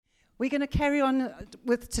We're going to carry on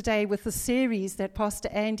today with the series that Pastor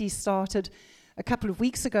Andy started a couple of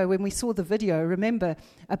weeks ago when we saw the video, remember,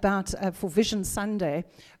 about for Vision Sunday,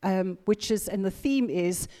 and the theme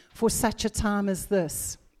is For Such a Time as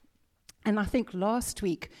This. And I think last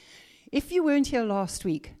week, if you weren't here last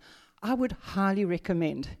week, I would highly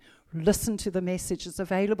recommend listen to the message. It's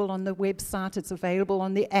available on the website. It's available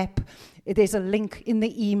on the app. There's a link in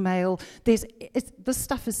the email. This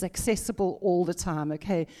stuff is accessible all the time,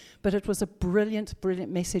 okay? But it was a brilliant,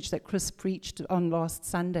 brilliant message that Chris preached on last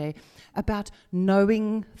Sunday about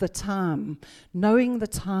knowing the time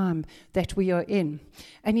that we are in.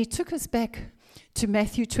 And he took us back to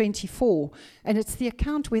Matthew 24, and it's the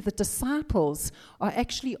account where the disciples are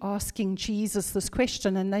actually asking Jesus this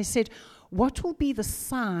question, and they said, what will be the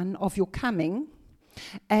sign of your coming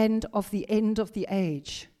and of the end of the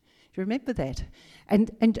age? Do you remember that?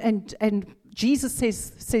 And Jesus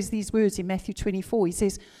says these words in Matthew 24. He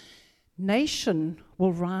says, nation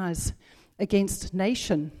will rise against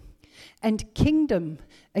nation and kingdom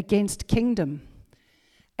against kingdom.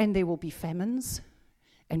 And there will be famines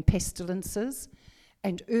and pestilences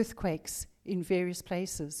and earthquakes in various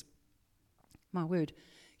places. My word,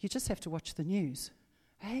 you just have to watch the news.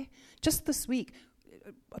 Hey, just this week,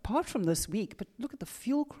 apart from this week, but look at the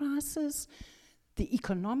fuel crisis, the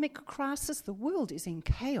economic crisis. The world is in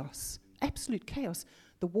chaos, absolute chaos.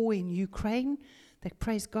 The war in Ukraine that,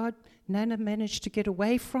 praise God, Nana managed to get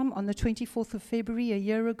away from on the 24th of February a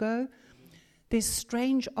year ago. There's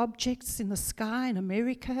strange objects in the sky in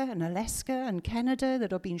America and Alaska and Canada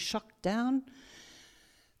that are being shot down.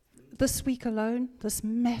 This week alone, this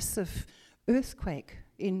massive earthquake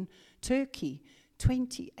in Turkey,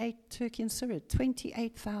 Turkey and Syria,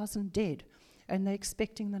 28,000 dead, and they're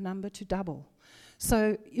expecting the number to double.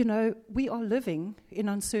 So, we are living in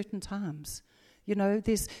uncertain times.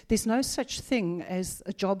 There's no such thing as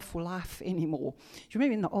a job for life anymore. Do you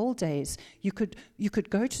remember in the old days, you could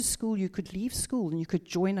go to school, you could leave school, and you could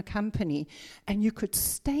join a company, and you could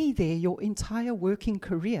stay there your entire working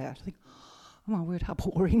career. I think, oh my word, how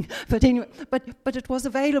boring. But anyway, but it was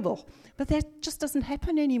available. But that just doesn't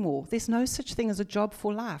happen anymore. There's no such thing as a job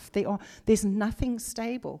for life. There's nothing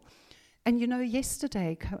stable. And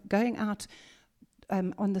yesterday, going out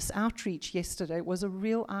on this outreach yesterday was a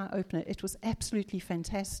real eye-opener. It was absolutely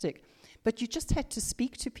fantastic. But you just had to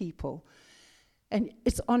speak to people. And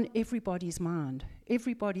it's on everybody's mind.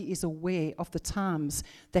 Everybody is aware of the times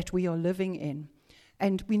that we are living in.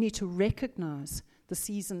 And we need to recognize the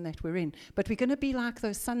season that we're in. But we're going to be like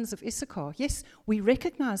those sons of Issachar. Yes, we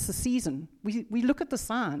recognize the season. We look at the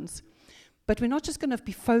signs. But we're not just going to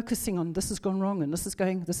be focusing on this has gone wrong and this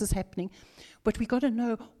is happening. But we got to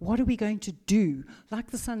know, what are we going to do? Like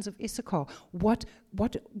the sons of Issachar, what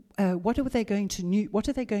are they going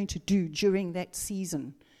to do during that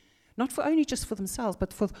season? Not for only just for themselves,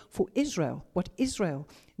 but for Israel, what Israel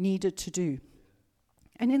needed to do.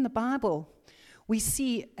 And in the Bible, we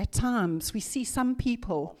see some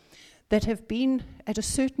people that have been at a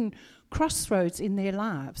certain crossroads in their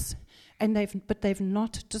lives, but they've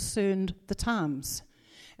not discerned the times.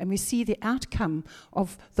 And we see the outcome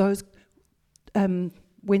of those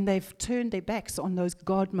when they've turned their backs on those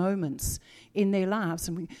God moments in their lives.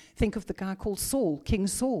 And we think of the guy called Saul, King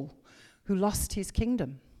Saul, who lost his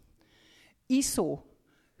kingdom. Esau,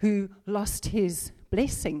 who lost his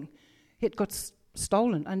blessing. It got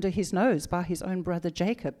stolen under his nose by his own brother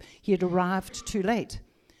Jacob. He had arrived too late.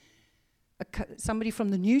 Somebody from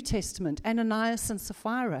the New Testament, Ananias and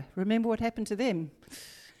Sapphira. Remember what happened to them?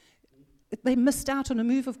 They missed out on a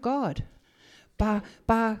move of God.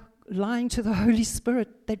 By lying to the Holy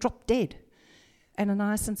Spirit, they dropped dead.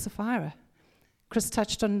 Ananias and Sapphira. Chris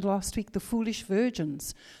touched on last week the foolish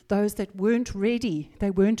virgins, those that weren't ready, they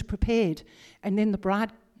weren't prepared. And then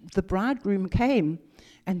the bridegroom came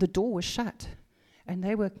and the door was shut and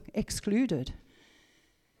they were excluded.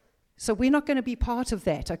 So we're not going to be part of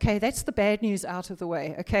that, okay? That's the bad news out of the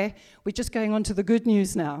way, okay? We're just going on to the good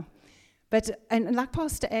news now. And like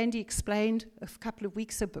Pastor Andy explained a couple of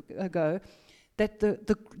weeks ago, that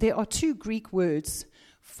there are two Greek words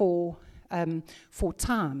for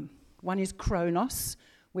time. One is chronos,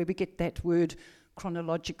 where we get that word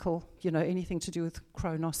chronological, anything to do with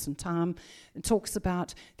chronos and time. It talks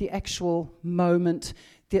about the actual moment,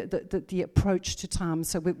 the approach to time,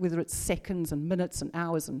 so whether it's seconds and minutes and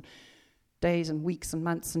hours and days and weeks and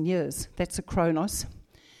months and years. That's a chronos.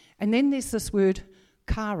 And then there's this word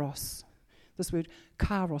kairos,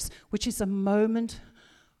 which is a moment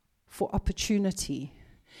for opportunity.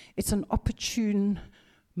 It's an opportune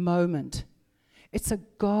moment. It's a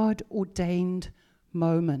God-ordained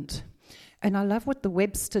moment. And I love what the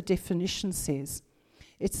Webster definition says.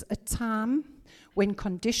 It's a time when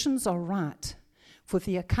conditions are right for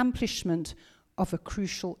the accomplishment of a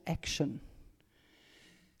crucial action.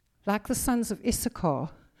 Like the sons of Issachar,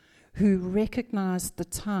 who recognized the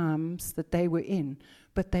times that they were in,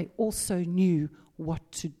 but they also knew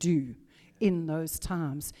what to do in those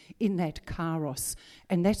times, in that kairos.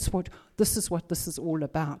 And this is what this is all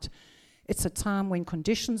about. It's a time when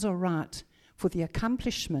conditions are right for the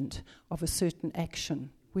accomplishment of a certain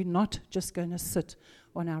action. We're not just going to sit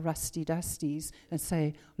on our rusty dusties and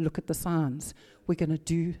say, look at the signs. We're going to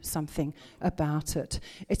do something about it.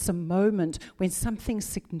 It's a moment when something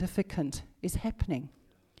significant is happening.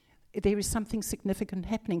 There is something significant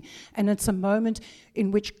happening, and it's a moment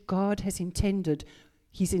in which God has intended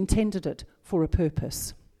it for a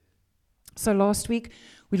purpose. So last week,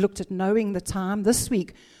 we looked at knowing the time. This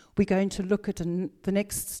week, we're going to look at the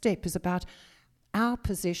next step is about our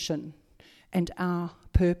position and our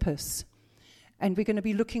purpose. And we're going to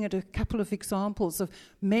be looking at a couple of examples of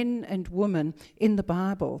men and women in the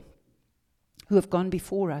Bible who have gone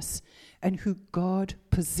before us and who God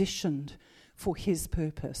positioned for his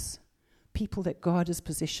purpose. People that God has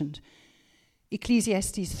positioned.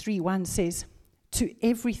 Ecclesiastes 3:1 says, to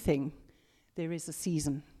everything there is a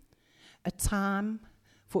season, a time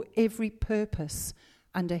for every purpose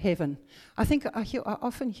under heaven. I think I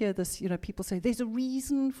often hear this, people say, there's a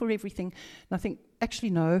reason for everything. And I think, actually,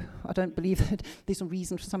 no, I don't believe that there's a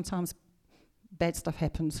reason. Sometimes bad stuff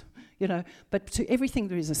happens, But to everything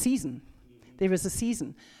there is a season. There is a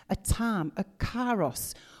season, a time, a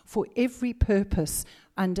kairos for every purpose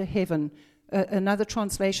under heaven. Another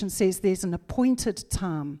translation says there's an appointed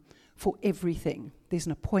time for everything. There's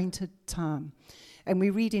an appointed time. And we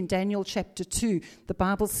read in Daniel chapter 2, the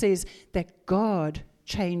Bible says that God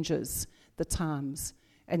changes the times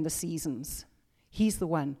and the seasons. He's the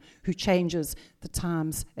one who changes the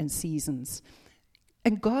times and seasons.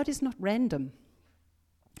 And God is not random.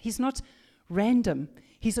 He's not random.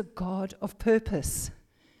 He's a God of purpose.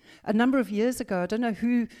 A number of years ago, I don't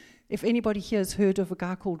know if anybody here has heard of a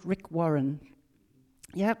guy called Rick Warren.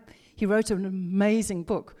 Yep, he wrote an amazing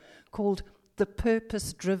book called The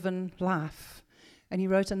Purpose-Driven Life. And he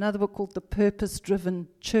wrote another book called The Purpose-Driven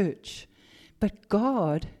Church. But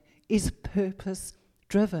God is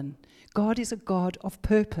purpose-driven. God is a God of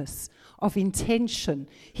purpose, of intention.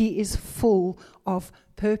 He is full of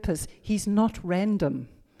purpose. He's not random.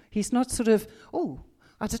 He's not sort of,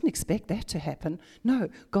 I didn't expect that to happen. No,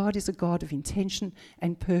 God is a God of intention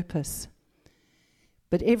and purpose.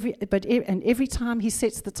 But every time he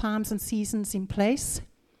sets the times and seasons in place,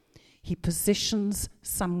 he positions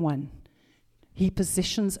someone. He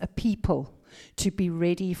positions a people to be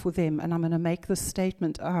ready for them. And I'm going to make this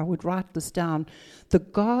statement. I would write this down. The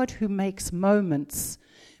God who makes moments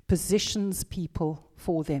positions people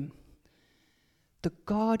for them. The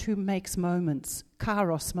God who makes moments,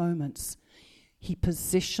 kairos moments, he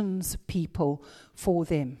positions people for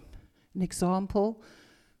them. An example,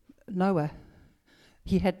 Noah.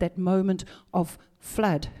 He had that moment of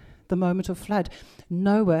flood, the moment of flood.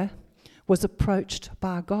 Noah was approached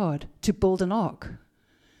by God to build an ark.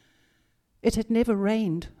 It had never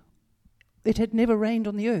rained. It had never rained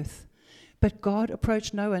on the earth. But God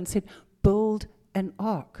approached Noah and said, build an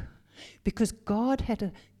ark. Because God had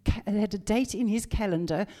a date in his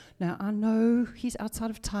calendar. Now, I know he's outside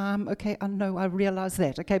of time. Okay, I realize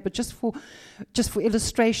that. Okay, but just for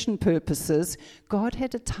illustration purposes, God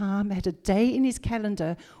had a time, had a day in his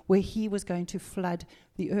calendar where he was going to flood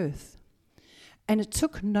the earth. And it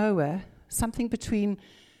took Noah something between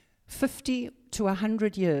 50 to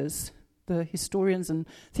 100 years. The historians and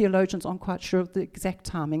theologians aren't quite sure of the exact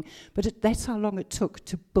timing, but that's how long it took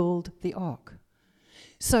to build the ark.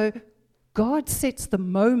 So God sets the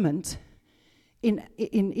moment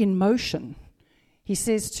in motion. He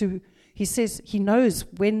says he knows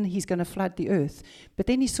when he's going to flood the earth, but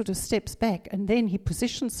then he sort of steps back and then he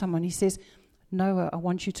positions someone. He says, Noah, I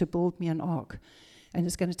want you to build me an ark, and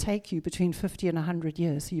it's going to take you between 50 and 100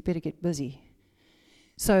 years, so you better get busy.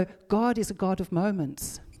 So God is a God of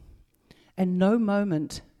moments, and no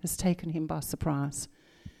moment has taken him by surprise.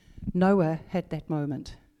 Noah had that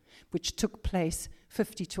moment, which took place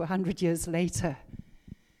 50 to 100 years later.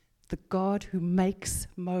 The God who makes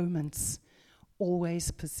moments always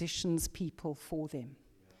positions people for them.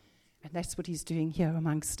 And that's what he's doing here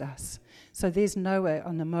amongst us. So there's Noah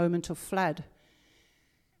on the moment of flood.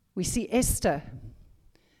 We see Esther,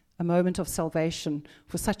 a moment of salvation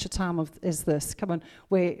for such a time as this. Come on,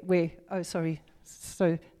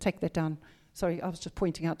 so take that down. Sorry, I was just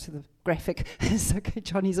pointing out to the graphic. It's okay,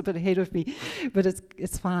 Johnny's a bit ahead of me, but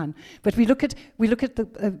it's fine. But we look at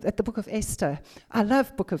the book of Esther. I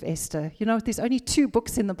love book of Esther. You know, there's only 2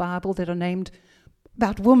 books in the Bible that are named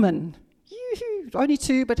about women. Only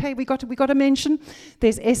 2, but hey, we got to mention.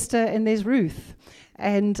 There's Esther and there's Ruth,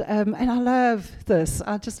 and I love this.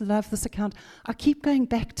 I just love this account. I keep going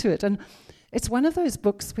back to it, and it's one of those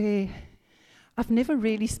books where I've never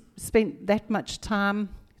really spent that much time.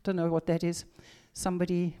 Don't know what that is.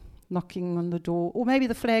 Somebody knocking on the door, or maybe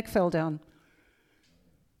the flag fell down.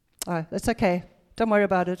 Oh, that's okay. Don't worry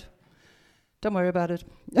about it. Don't worry about it.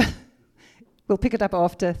 We'll pick it up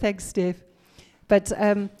after. Thanks, Steve. But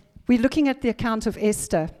we're looking at the account of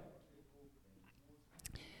Esther.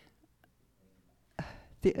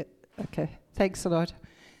 Okay, thanks a lot.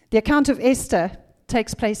 The account of Esther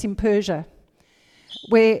takes place in Persia,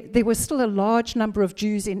 where there was still a large number of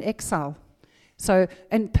Jews in exile. So,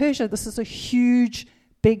 and Persia, this is a huge,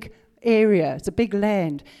 big area. It's a big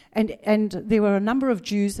land. And there were a number of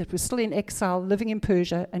Jews that were still in exile living in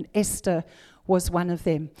Persia, and Esther was one of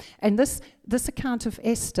them. And this account of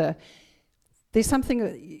Esther, there's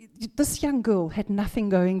something, this young girl had nothing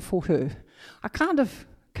going for her. I kind of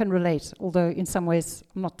can relate, although in some ways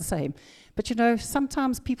I'm not the same. But you know,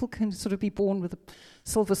 sometimes people can sort of be born with a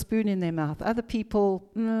silver spoon in their mouth. Other people,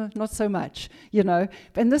 not so much, you know.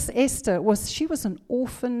 And this Esther she was an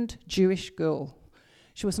orphaned Jewish girl.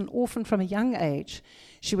 She was an orphan from a young age.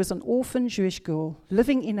 She was an orphan Jewish girl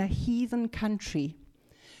living in a heathen country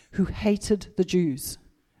who hated the Jews.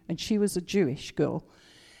 And she was a Jewish girl.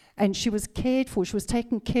 And she was cared for. She was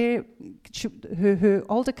taken care. Her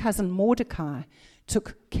older cousin Mordecai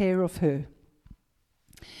took care of her.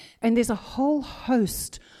 And there's a whole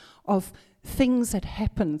host of things that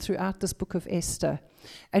happen throughout this book of Esther.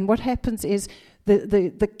 And what happens is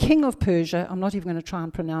the king of Persia, I'm not even going to try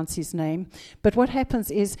and pronounce his name, but what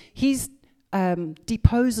happens is he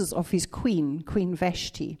deposes of his queen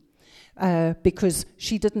Vashti, because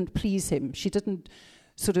she didn't please him. She didn't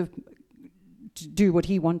sort of do what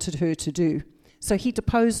he wanted her to do. So he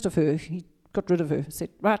deposed of her. He got rid of her, said,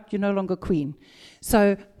 right, you're no longer queen.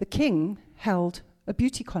 So the king held a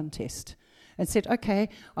beauty contest and said, okay,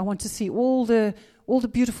 I want to see all the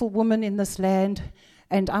beautiful women in this land,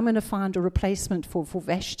 and I'm going to find a replacement for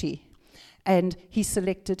Vashti. And he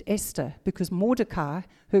selected Esther because Mordecai,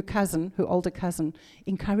 her older cousin,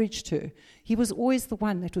 encouraged her. He was always the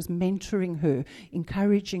one that was mentoring her,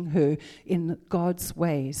 encouraging her in God's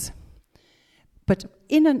ways. But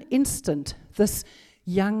in an instant, this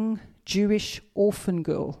young Jewish orphan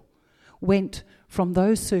girl went from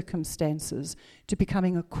those circumstances to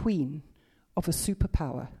becoming a queen of a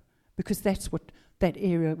superpower, because that's what that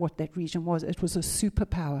region was. It was a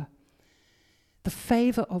superpower. The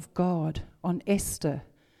favor of God on Esther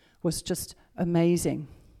was just amazing.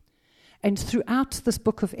 And throughout this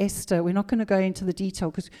book of Esther, we're not going to go into the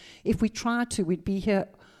detail, because if we tried to, we'd be here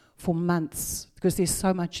for months, because there's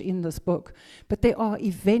so much in this book. But there are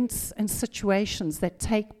events and situations that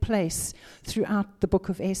take place throughout the book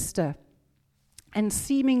of Esther, and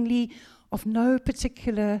seemingly of no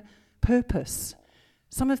particular purpose.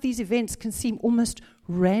 Some of these events can seem almost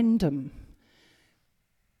random.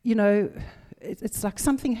 You know, it's like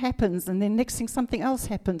something happens, and then next thing something else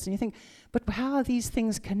happens, and you think, but how are these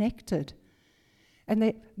things connected?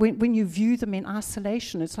 And when you view them in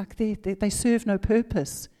isolation, it's like they serve no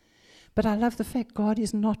purpose. But I love the fact God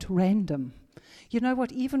is not random. You know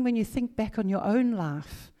what? Even when you think back on your own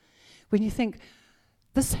life, when you think,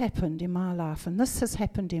 this happened in my life, and this has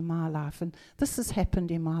happened in my life, and this has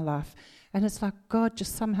happened in my life, and it's like God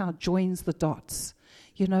just somehow joins the dots,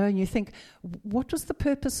 you know, and you think, what was the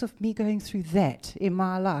purpose of me going through that in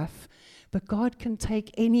my life? But God can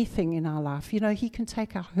take anything in our life. You know, He can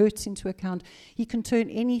take our hurts into account. He can turn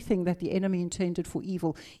anything that the enemy intended for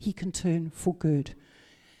evil, He can turn for good.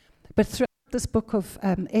 But throughout this book of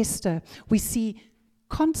Esther, we see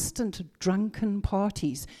constant drunken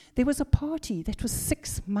parties. There was a party that was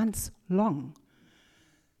 6 months long,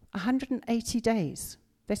 180 days.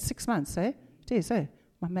 That's 6 months, eh? It is, eh?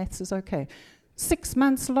 My maths is okay. 6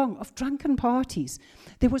 months long of drunken parties.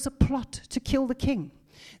 There was a plot to kill the king.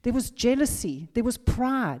 There was jealousy. There was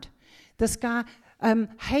pride. This guy,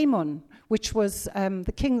 Haman, which was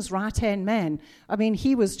the king's right-hand man, I mean,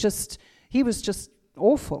 he was just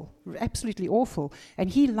awful, absolutely awful. And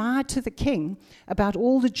he lied to the king about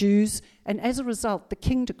all the Jews, and as a result, the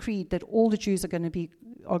king decreed that all the Jews are going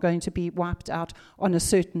to be wiped out on a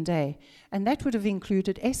certain day. And that would have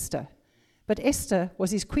included Esther. But Esther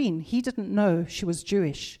was his queen. He didn't know she was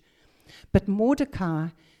Jewish. But Mordecai,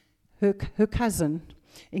 her cousin,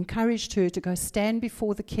 encouraged her to go stand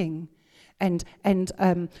before the king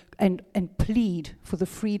and plead for the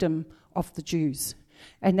freedom of the Jews.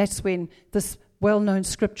 And that's when this well-known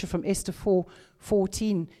scripture from Esther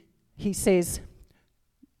 4:14, he says,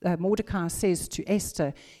 Mordecai says to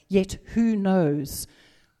Esther, "Yet who knows,"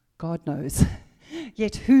 God knows,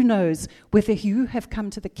 "yet who knows whether you have come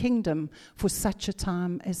to the kingdom for such a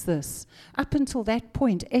time as this." Up until that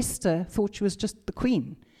point, Esther thought she was just the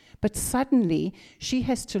queen. But suddenly, she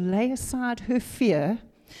has to lay aside her fear,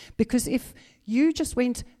 because if you just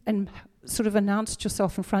went and sort of announced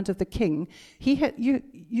yourself in front of the king,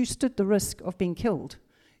 you stood the risk of being killed.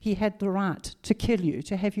 He had the right to kill you,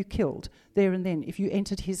 to have you killed there and then if you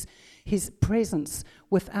entered his presence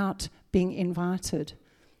without being invited.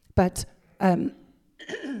 But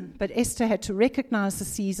Esther had to recognize the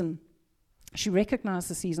season. She recognized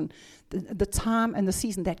the season, the time and the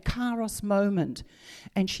season, that kairos moment,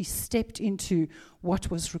 and she stepped into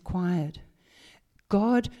what was required.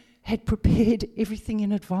 God had prepared everything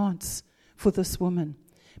in advance for this woman,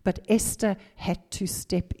 but Esther had to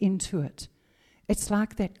step into it. It's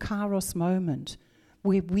like that kairos moment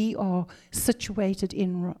where we are situated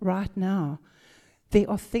in right now. There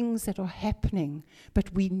are things that are happening,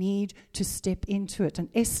 but we need to step into it. And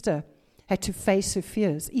Esther had to face her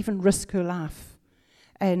fears, even risk her life,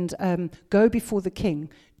 and go before the king,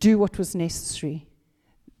 do what was necessary.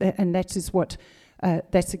 And that's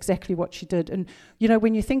exactly what she did. And,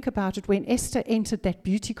 when you think about it, when Esther entered that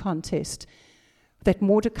beauty contest that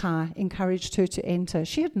Mordecai encouraged her to enter,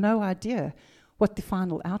 she had no idea what the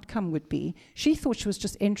final outcome would be. She thought she was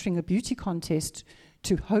just entering a beauty contest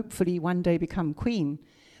to hopefully one day become queen.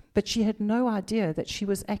 But she had no idea that she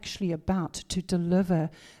was actually about to deliver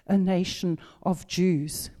a nation of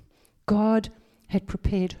Jews. God had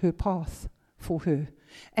prepared her path for her.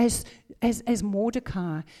 As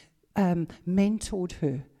Mordecai mentored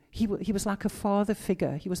her, he was like a father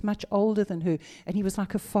figure. He was much older than her, and he was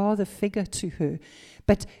like a father figure to her.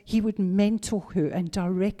 But he would mentor her and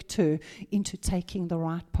direct her into taking the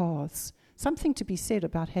right paths. Something to be said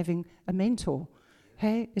about having a mentor.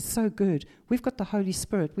 Hey, it's so good. We've got the Holy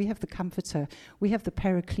Spirit. We have the Comforter. We have the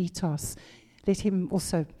Parakletos. Let him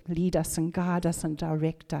also lead us and guide us and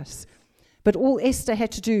direct us. But all Esther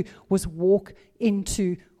had to do was walk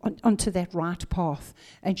onto that right path.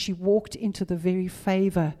 And she walked into the very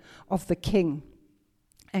favor of the king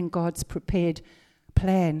and God's prepared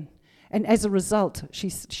plan. And as a result,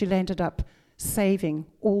 she landed up saving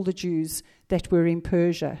all the Jews that were in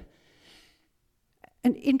Persia.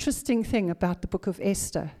 An interesting thing about the book of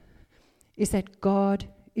Esther is that God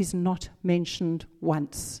is not mentioned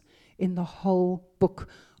once in the whole book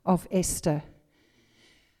of Esther.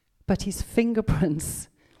 But his fingerprints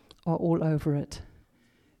are all over it.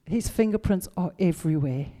 His fingerprints are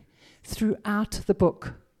everywhere. Throughout the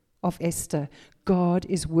book of Esther, God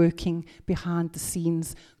is working behind the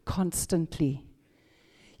scenes constantly.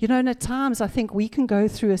 And at times I think we can go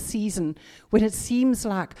through a season when it seems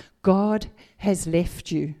like God has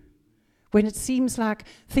left you, when it seems like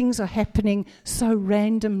things are happening so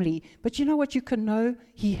randomly. But you know what you can know?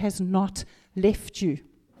 He has not left you.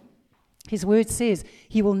 His word says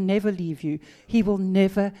he will never leave you. He will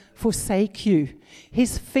never forsake you.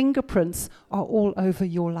 His fingerprints are all over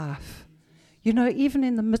your life. Even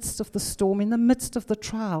in the midst of the storm, in the midst of the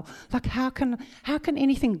trial, like how can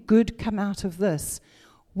anything good come out of this?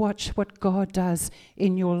 Watch what God does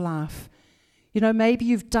in your life. Maybe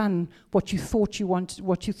you've done what you thought he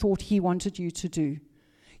wanted you to do.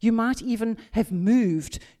 You might even have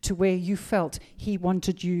moved to where you felt he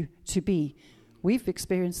wanted you to be. We've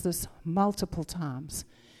experienced this multiple times.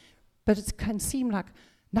 But it can seem like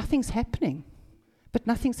nothing's happening. But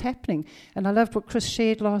nothing's happening. And I loved what Chris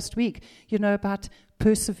shared last week, about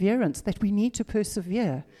perseverance, that we need to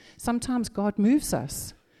persevere. Sometimes God moves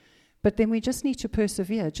us. But then we just need to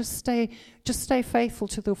persevere. Just stay faithful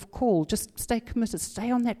to the call. Just stay committed. Stay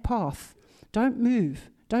on that path. Don't move.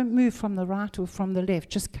 Don't move from the right or from the left.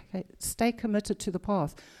 Just stay committed to the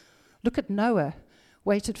path. Look at Noah.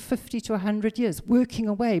 Waited 50 to 100 years, working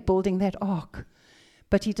away, building that ark.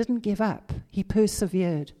 But he didn't give up. He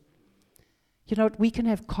persevered. We can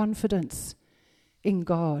have confidence in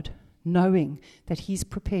God, knowing that he's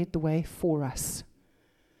prepared the way for us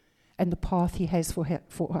and the path he has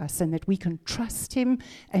for us, and that we can trust him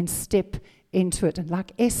and step into it. And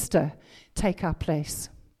like Esther, take our place.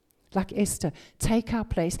 Like Esther, take our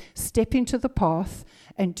place, step into the path,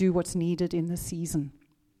 and do what's needed in the season.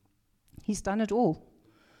 He's done it all.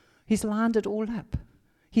 He's lined it all up.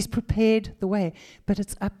 He's prepared the way. But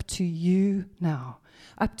it's up to you now.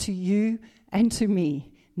 Up to you and to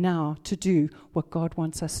me now to do what God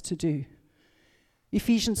wants us to do.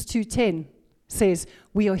 Ephesians 2:10 says,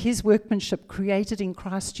 we are his workmanship created in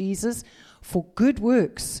Christ Jesus for good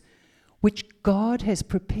works, which God has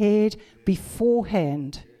prepared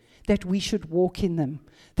beforehand that we should walk in them.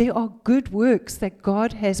 There are good works that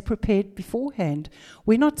God has prepared beforehand.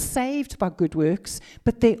 We're not saved by good works,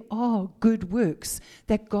 but there are good works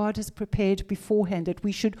that God has prepared beforehand that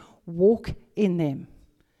we should walk in them.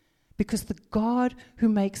 Because the God who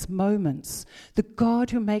makes moments, the God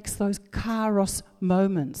who makes those kairos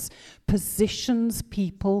moments, positions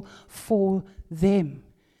people for them.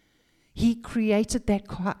 He created that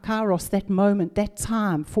kairos, that moment, that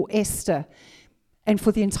time for Esther and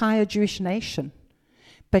for the entire Jewish nation.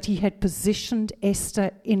 But he had positioned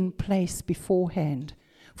Esther in place beforehand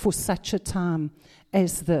for such a time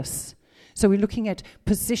as this. So we're looking at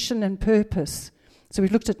position and purpose. So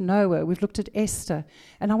we've looked at Noah, we've looked at Esther,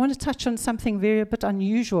 and I want to touch on something a bit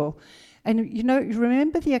unusual. And you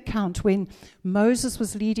remember the account when Moses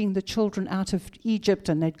was leading the children out of Egypt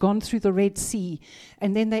and they'd gone through the Red Sea,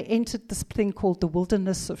 and then they entered this thing called the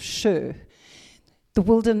wilderness of Shur. The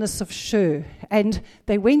wilderness of Shur. And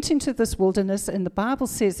they went into this wilderness, and the Bible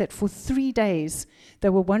says that for 3 days they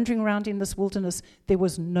were wandering around in this wilderness. There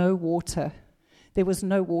was no water. There was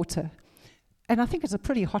no water. And I think it's a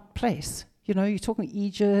pretty hot place. You're talking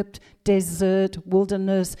Egypt, desert,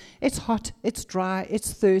 wilderness. It's hot, it's dry,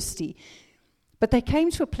 it's thirsty. But they came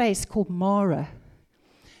to a place called Marah,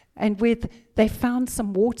 and they found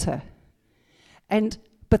some water.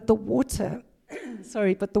 But the water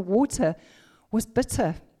was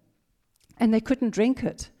bitter, and they couldn't drink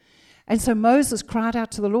it. And so Moses cried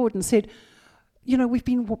out to the Lord and said, we've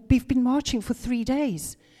been marching for 3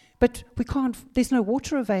 days, but there's no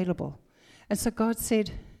water available. And so God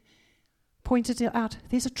pointed it out,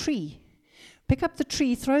 there's a tree. Pick up the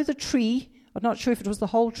tree, throw the tree. I'm not sure if it was the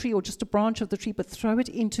whole tree or just a branch of the tree, but throw it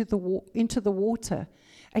into the water.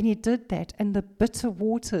 And he did that, and the bitter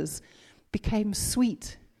waters became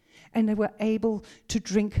sweet, and they were able to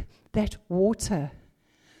drink that water.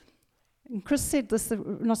 And Chris said this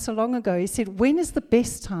not so long ago. He said, when is the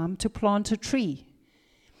best time to plant a tree?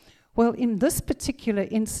 Well, in this particular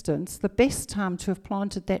instance, the best time to have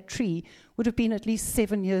planted that tree would have been at least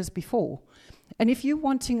 7 years before. And if you're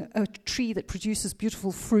wanting a tree that produces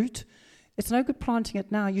beautiful fruit, it's no good planting it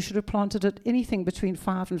now. You should have planted it anything between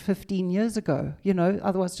 5 and 15 years ago.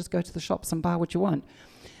 Otherwise just go to the shops and buy what you want.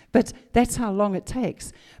 But that's how long it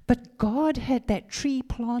takes. But God had that tree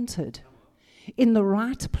planted in the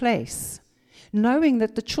right place, knowing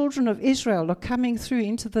that the children of Israel are coming through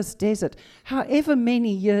into this desert, however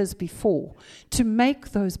many years before, to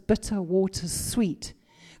make those bitter waters sweet.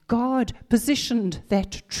 God positioned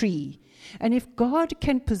that tree. And if God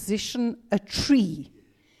can position a tree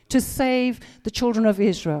to save the children of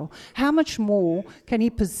Israel, how much more can he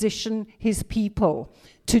position his people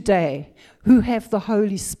today who have the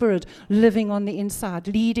Holy Spirit living on the inside,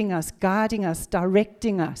 leading us, guiding us,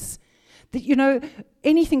 directing us?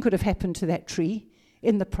 Anything could have happened to that tree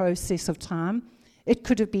in the process of time. It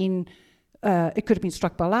could have been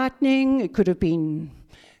struck by lightning. It could have been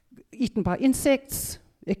eaten by insects.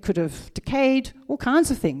 It could have decayed, all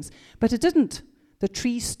kinds of things. But it didn't. The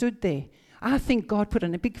tree stood there. I think God put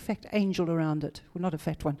in a big fat angel around it. Well, not a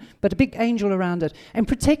fat one, but a big angel around it, and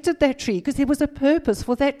protected that tree because there was a purpose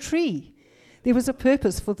for that tree. There was a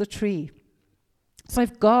purpose for the tree. So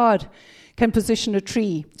if God can position a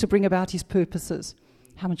tree to bring about his purposes,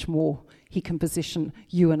 how much more he can position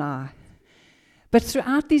you and I. But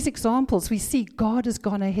throughout these examples, we see God has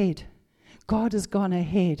gone ahead. God has gone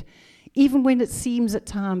ahead, even when it seems at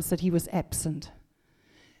times that he was absent.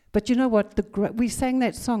 But you know what? We sang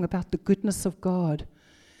that song about the goodness of God.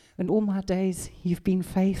 And all my days you've been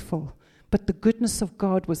faithful. But the goodness of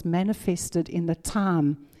God was manifested in the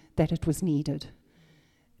time that it was needed.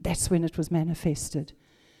 That's when it was manifested.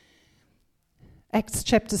 Acts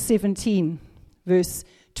chapter 17, verse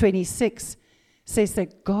 26 says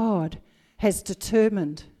that God has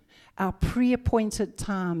determined our pre-appointed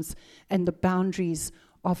times and the boundaries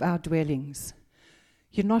of our dwellings.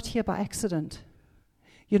 You're not here by accident.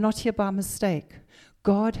 You're not here by mistake.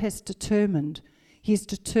 God has determined. He has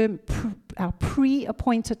determined our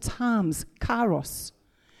pre-appointed times, kairos,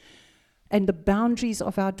 and the boundaries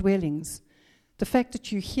of our dwellings. The fact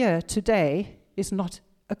that you're here today is not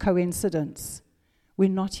a coincidence. We're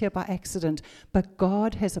not here by accident, but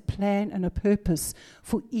God has a plan and a purpose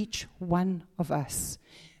for each one of us,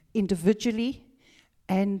 individually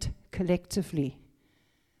and collectively.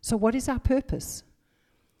 So what is our purpose?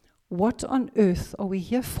 What on earth are we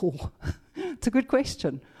here for? It's a good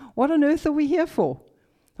question. What on earth are we here for?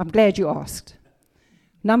 I'm glad you asked.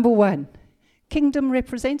 Number one, kingdom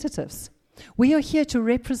representatives. We are here to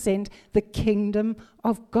represent the kingdom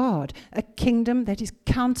of God, a kingdom that is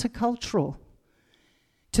countercultural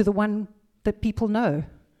to the one that people know.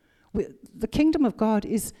 The kingdom of God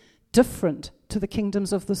is different to the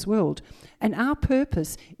kingdoms of this world. And our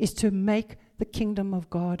purpose is to make the kingdom of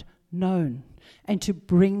God known and to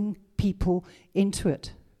bring people into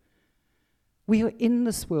it. We are in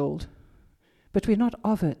this world, but we're not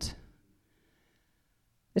of it.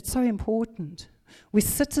 It's so important. We're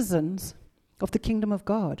citizens of the kingdom of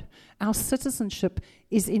God. Our citizenship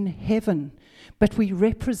is in heaven, but we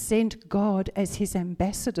represent God as his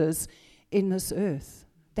ambassadors in this earth.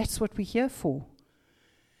 That's what we're here for.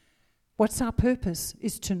 What's our purpose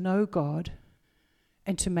is to know God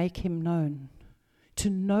and to make him known. To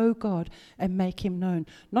know God and make him known.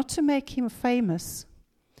 Not to make him famous.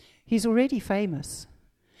 He's already famous.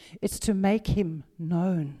 It's to make him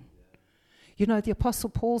known. You know, the Apostle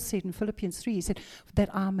Paul said in Philippians 3, he said,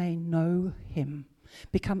 that I may know him,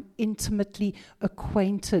 become intimately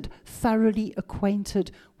acquainted, thoroughly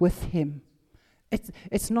acquainted with him.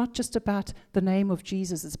 It's not just about the name of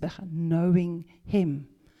Jesus, it's about knowing him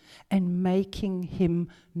and making him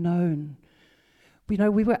known. You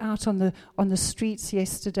know, we were out on the streets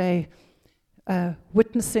yesterday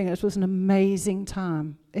witnessing. It was an amazing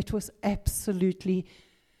time. It was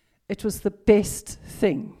the best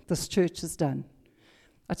thing this church has done.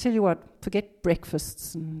 I tell you what, forget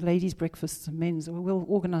breakfasts and ladies' breakfasts and men's. We'll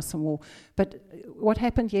organize some more. But what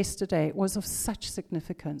happened yesterday was of such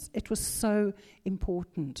significance. It was so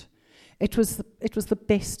important. It was the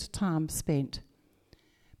best time spent.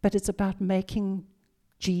 But it's about making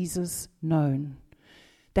Jesus known.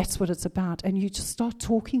 That's what it's about. And you just start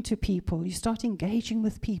talking to people. You start engaging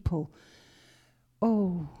with people.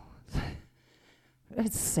 Oh,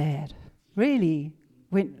 it's sad. Really.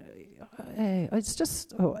 It's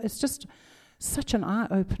just such an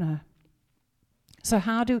eye-opener. So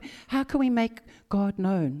how can we make God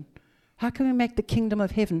known? How can we make the kingdom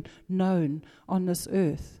of heaven known on this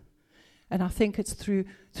earth? And I think it's through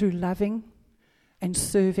loving and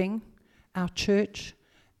serving our church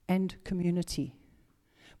and community.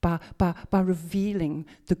 By revealing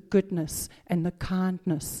the goodness and the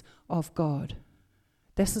kindness of God.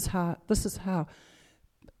 This is how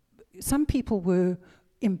some people were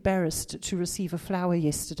embarrassed to receive a flower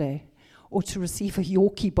yesterday or to receive a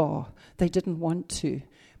Yorkie bar. They didn't want to.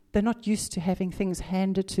 They're not used to having things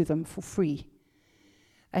handed to them for free.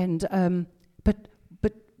 And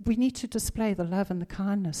but we need to display the love and the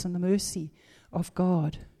kindness and the mercy of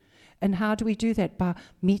God. And how do we do that? By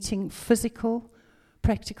meeting physical,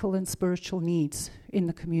 practical and spiritual needs in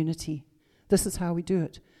the community. This is how we do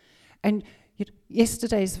it. And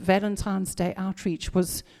yesterday's Valentine's Day outreach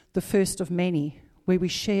was the first of many, where we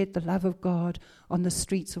shared the love of God on the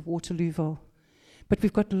streets of Waterlooville. But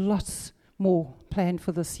we've got lots more planned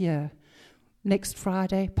for this year. Next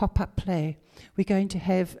Friday, pop-up play. We're going to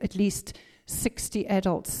have at least 60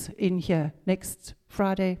 adults in here next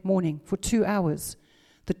Friday morning for 2 hours.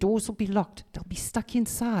 The doors will be locked. They'll be stuck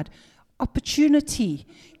inside. Opportunity.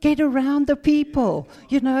 Get around the people.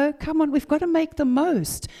 Come on, we've got to make the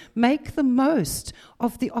most. Make the most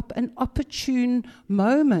of an opportune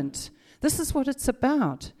moment. This is what it's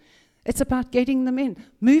about. It's about getting them in.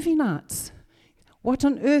 Movie nights. What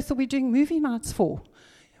on earth are we doing movie nights for?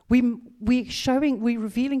 We're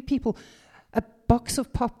revealing people a box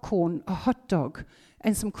of popcorn, a hot dog,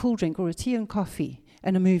 and some cool drink or a tea and coffee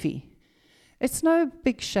and a movie. It's no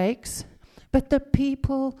big shakes, but the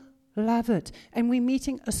people love it. And we're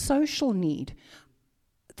meeting a social need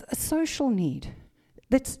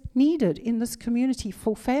that's needed in this community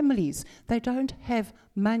for families. They don't have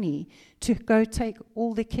money to go take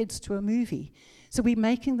all their kids to a movie. So we're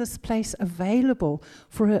making this place available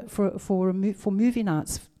for movie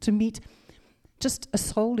nights to meet just a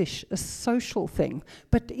social thing.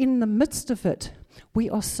 But in the midst of it, we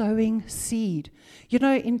are sowing seed.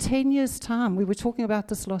 In 10 years' time, we were talking about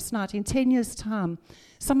this last night, in 10 years' time,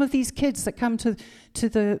 some of these kids that come to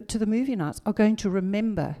the movie nights are going to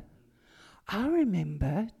remember. I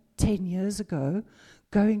remember 10 years ago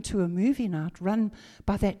going to a movie night run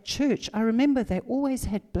by that church. I remember they always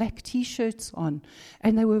had black T-shirts on,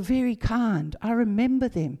 and they were very kind. I remember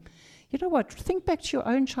them. You know what? Think back to your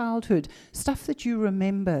own childhood, stuff that you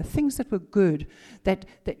remember, things that were good, that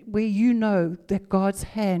where you know that God's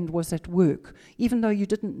hand was at work, even though you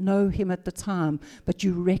didn't know him at the time, but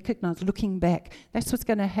you recognize, looking back, that's what's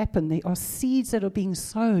going to happen. There are seeds that are being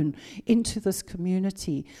sown into this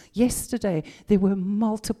community. Yesterday, there were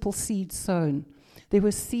multiple seeds sown. There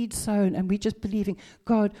were seeds sown, and we're just believing,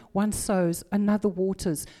 God, one sows, another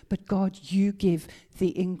waters, but God, you give the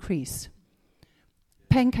increase.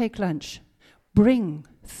 pancake lunch. Bring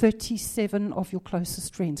 37 of your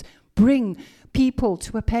closest friends. Bring people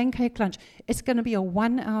to a pancake lunch. It's going to be a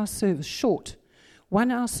 1-hour service, short.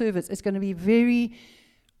 1-hour service. It's going to be very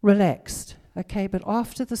relaxed. Okay, but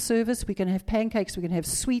after the service, we're going to have pancakes. We're going to have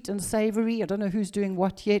sweet and savory. I don't know who's doing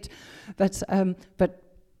what yet, but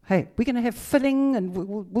hey, we're going to have filling, and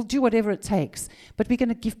we'll do whatever it takes. But we're going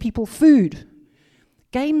to give people food.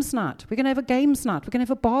 Games night. We're going to have a games night. We're going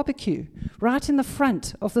to have a barbecue right in the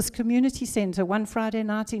front of this community centre one Friday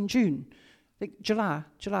night in July.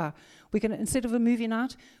 We're going to, instead of a movie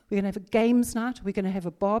night, we're going to have a games night. We're going to have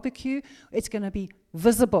a barbecue. It's going to be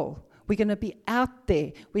visible. We're going to be out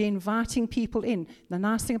there. We're inviting people in. The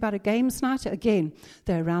nice thing about a games night, again,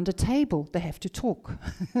 they're around a table. They have to talk.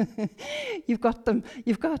 You've got them.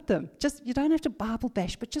 Just, you don't have to Bible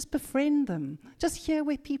bash, but just befriend them. Just hear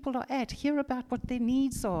where people are at. Hear about what their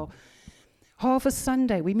needs are. Harvest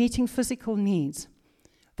Sunday, we're meeting physical needs.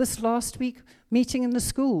 This last week, meeting in the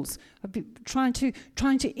schools, trying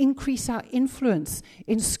to increase our influence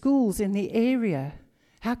in schools in the area.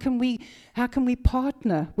 How can we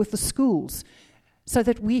partner with the schools so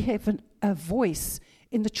that we have a voice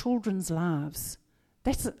in the children's lives?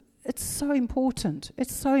 It's so important.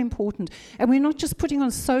 It's so important. And we're not just putting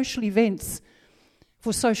on social events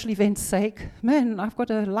for social events' sake. Man, I've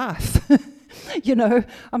got a life.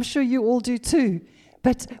 I'm sure you all do too.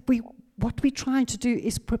 But what we're trying to do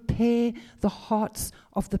is prepare the hearts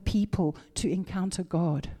of the people to encounter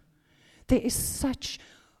God. There is such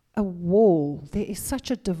a wall, there is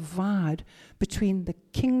such a divide between the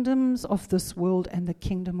kingdoms of this world and the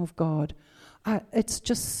kingdom of God. It's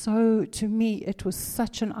just so, to me, it was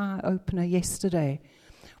such an eye-opener yesterday,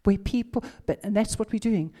 where people, and that's what we're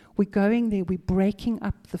doing. We're going there, we're breaking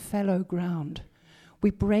up the fallow ground.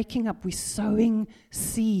 We're breaking up, we're sowing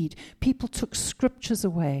seed. People took scriptures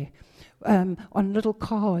away on little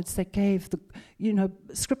cards that gave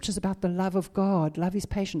scriptures about the love of God. Love is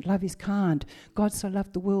patient, love is kind. God so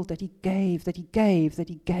loved the world that he gave, that he gave, that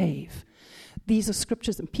he gave. These are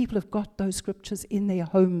scriptures, and people have got those scriptures in their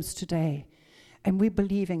homes today. And we're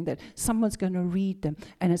believing that someone's going to read them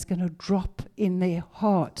and it's going to drop in their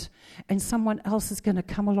heart. And someone else is going to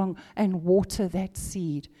come along and water that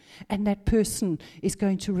seed. And that person is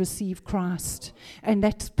going to receive Christ. And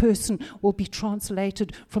that person will be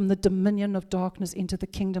translated from the dominion of darkness into the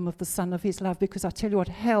kingdom of the Son of his love. Because I tell you what,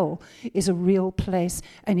 hell is a real place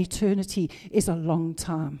and eternity is a long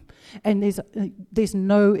time. And there's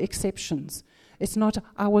no exceptions. It's not,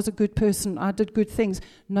 I was a good person, I did good things.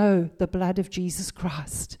 No, the blood of Jesus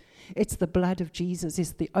Christ. It's the blood of Jesus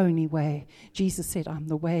is the only way. Jesus said, I'm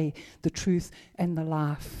the way, the truth, and the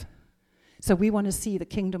life. So we want to see the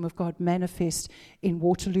kingdom of God manifest in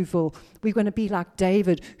Waterlooville. We're going to be like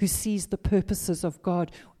David, who sees the purposes of God.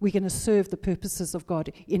 We're going to serve the purposes of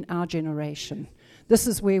God in our generation. This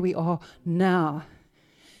is where we are now.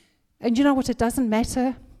 And you know what? It doesn't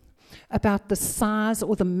matter about the size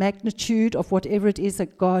or the magnitude of whatever it is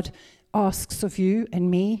that God asks of you and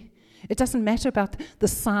me. It doesn't matter about the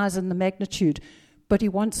size and the magnitude, but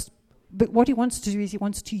what he wants to do is he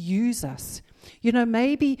wants to use us.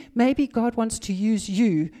 Maybe God wants to use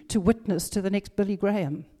you to witness to the next Billy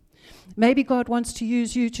Graham. Maybe God wants to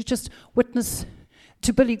use you to just witness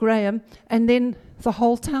to Billy Graham, and then the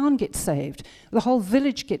whole town gets saved, the whole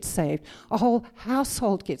village gets saved, a whole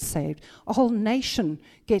household gets saved, a whole nation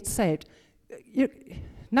gets saved.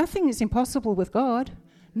 Nothing is impossible with God.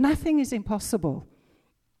 Nothing is impossible.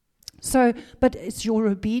 So, but it's your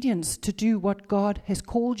obedience to do what God has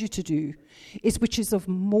called you to do, which is of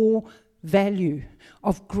more value,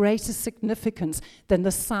 of greater significance than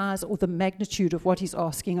the size or the magnitude of what he's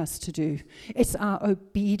asking us to do. It's our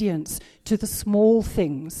obedience to the small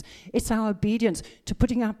things. It's our obedience to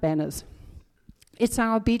putting out banners. It's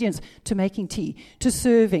our obedience to making tea, to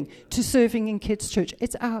serving in kids' church.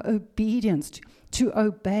 It's our obedience to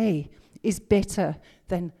obey is better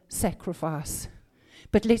than sacrifice.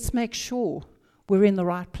 But let's make sure we're in the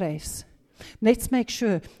right place. Let's make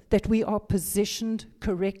sure that we are positioned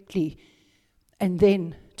correctly and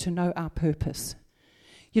then to know our purpose.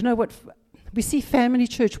 You know what? We see Family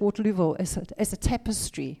Church Waterlooville as a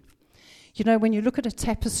tapestry. When you look at a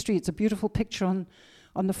tapestry, it's a beautiful picture on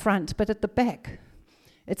the front, but at the back,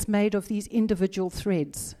 it's made of these individual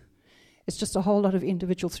threads. It's just a whole lot of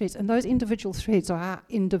individual threads. And those individual threads are our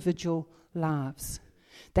individual lives.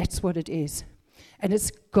 That's what it is. And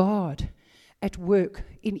it's God at work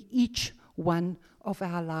in each one of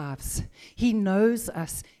our lives. He knows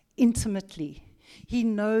us intimately. He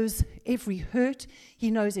knows every hurt.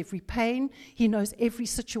 He knows every pain. He knows every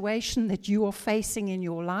situation that you are facing in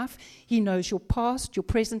your life. He knows your past, your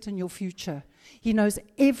present, and your future. He knows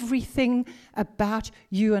everything about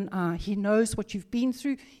you and I. He knows what you've been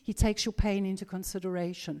through. He takes your pain into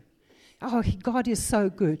consideration. Oh, God is so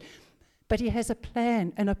good. But He has a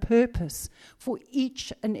plan and a purpose for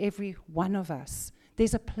each and every one of us.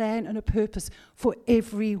 There's a plan and a purpose for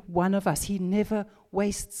every one of us. He never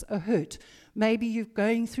wastes a hurt. Maybe you're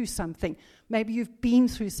going through something. Maybe you've been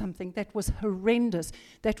through something that was horrendous,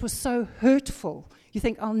 that was so hurtful. You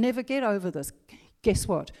think, I'll never get over this. Guess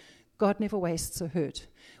what? God never wastes a hurt.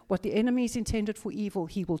 What the enemy is intended for evil,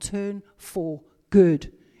 He will turn for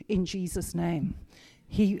good in Jesus' name.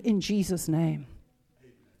 In Jesus' name.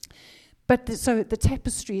 But so the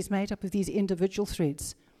tapestry is made up of these individual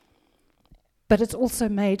threads. But it's also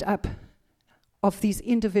made up of these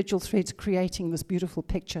individual threads creating this beautiful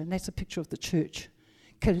picture. And that's a picture of the church,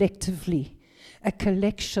 collectively. A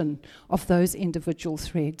collection of those individual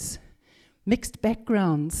threads. Mixed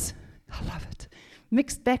backgrounds. I love it.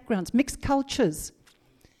 Mixed backgrounds, mixed cultures.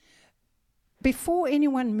 Before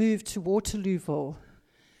anyone moved to Waterlooville,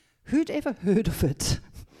 who'd ever heard of it?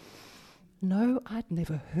 No, I'd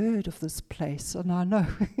never heard of this place. And I know.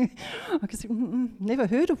 I could say, never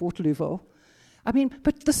heard of Waterlooville. I mean,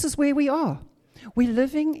 but this is where we are. We're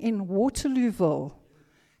living in Waterlooville,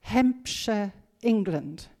 Hampshire,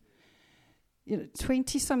 England.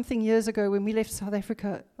 20-something years ago when we left South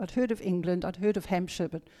Africa, I'd heard of England, I'd heard of Hampshire,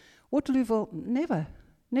 but Waterlooville, never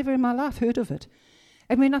in my life heard of it.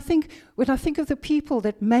 And when I think of the people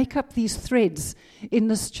that make up these threads in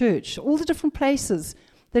this church, all the different places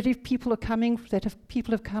that people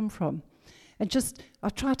have come from, and just I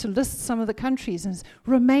try to list some of the countries, and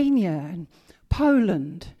Romania and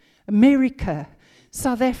Poland, America,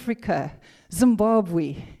 South Africa,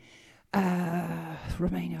 Zimbabwe,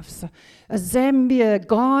 Romania, Zambia,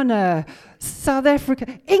 Ghana, South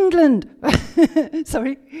Africa, England.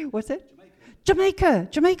 Sorry, what's that?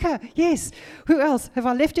 Jamaica, yes. Who else? Have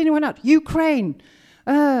I left anyone out? Ukraine.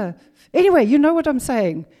 Anyway, you know what I'm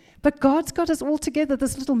saying. But God's got us all together,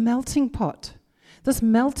 this little melting pot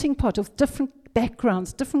of different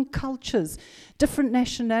backgrounds, different cultures, different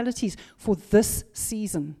nationalities for this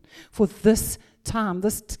season, for this time,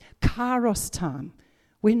 this Kairos time.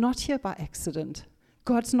 We're not here by accident.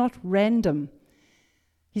 God's not random.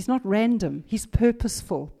 He's not random. He's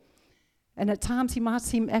purposeful. And at times He might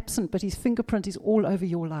seem absent, but His fingerprint is all over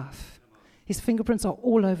your life. His fingerprints are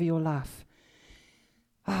all over your life.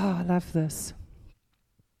 I love this.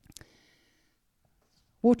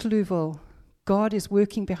 Waterlooville, God is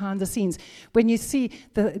working behind the scenes. When you see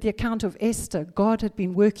the account of Esther, God had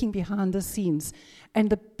been working behind the scenes. And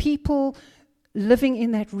the people living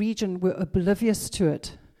in that region were oblivious to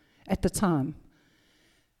it at the time.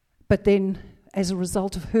 But then, as a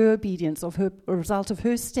result of her obedience, a result of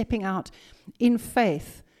her stepping out in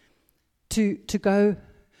faith to go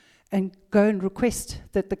and request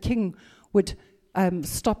that the king would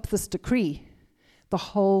stop this decree, the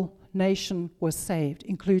whole nation was saved,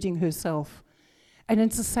 including herself. And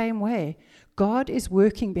it's the same way. God is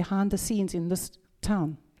working behind the scenes in this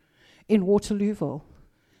town, in Waterlooville,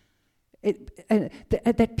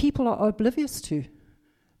 that people are oblivious to.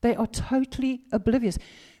 They are totally oblivious.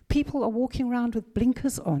 People are walking around with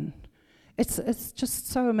blinkers on. It's just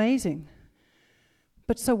so amazing.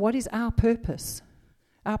 But so what is our purpose?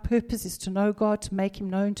 Our purpose is to know God, to make Him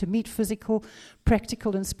known, to meet physical,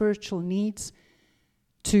 practical, and spiritual needs,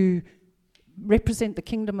 to represent the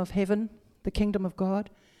kingdom of heaven, the kingdom of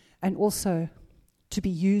God, and also to be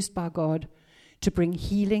used by God to bring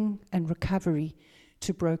healing and recovery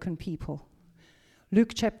to broken people.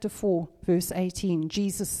 Luke chapter 4, verse 18,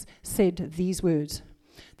 Jesus said these words,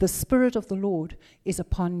 "The Spirit of the Lord is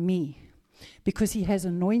upon me, because He has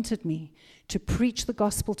anointed me to preach the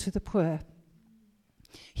gospel to the poor.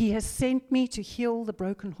 He has sent me to heal the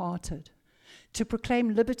brokenhearted, to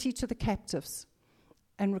proclaim liberty to the captives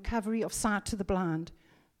and recovery of sight to the blind,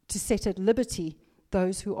 to set at liberty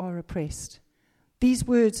those who are oppressed." These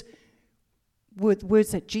words were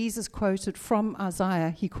words that Jesus quoted from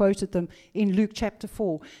Isaiah. He quoted them in Luke chapter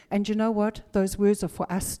 4. And you know what? Those words are for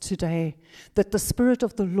us today. That the Spirit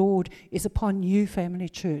of the Lord is upon you, Family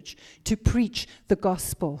Church, to preach the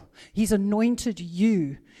gospel. He's anointed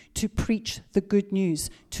you to preach the good news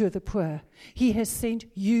to the poor. He has sent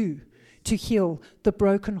you to heal the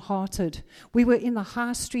brokenhearted. We were in the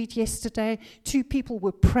high street yesterday. 2 people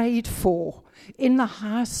were prayed for in the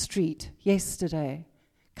high street yesterday.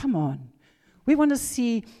 Come on. We want to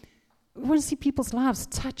see people's lives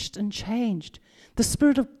touched and changed. The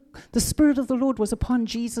Spirit of the Lord was upon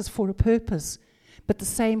Jesus for a purpose, but the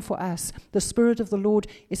same for us. The Spirit of the Lord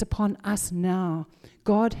is upon us now.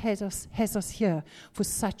 God has us here for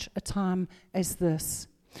such a time as this.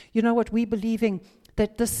 You know what? We're believing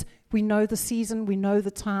that we know the season, we know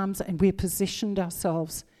the times, and we're positioned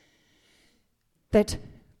ourselves. That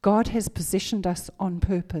God has positioned us on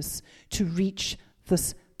purpose to reach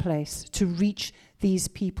this place, to reach these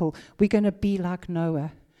people. We're going to be like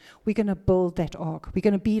Noah. We're going to build that ark. We're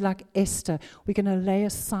going to be like Esther. We're going to lay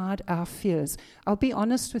aside our fears. I'll be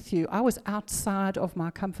honest with you. I was outside of my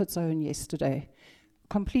comfort zone yesterday,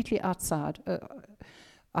 completely outside.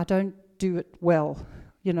 I don't do it well.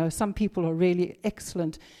 You know, some people are really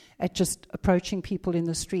excellent at just approaching people in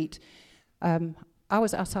the street. I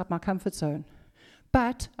was outside my comfort zone.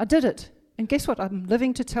 But I did it. And guess what? I'm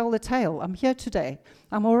living to tell the tale. I'm here today.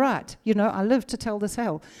 I'm all right. You know, I live to tell the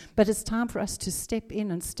tale. But it's time for us to step in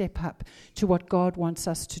and step up to what God wants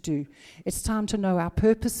us to do. It's time to know our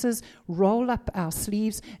purposes, roll up our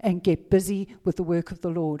sleeves, and get busy with the work of the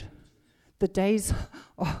Lord. The days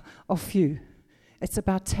are few. It's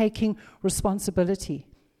about taking responsibility.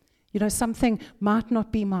 You know, something might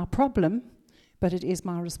not be my problem, but it is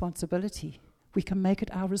my responsibility. We can make it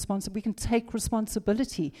our responsibility. We can take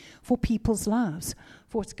responsibility for people's lives,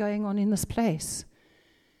 for what's going on in this place.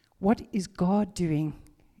 What is God doing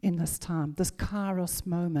in this time, this Kairos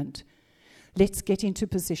moment? Let's get into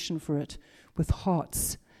position for it with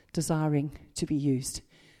hearts desiring to be used.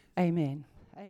 Amen.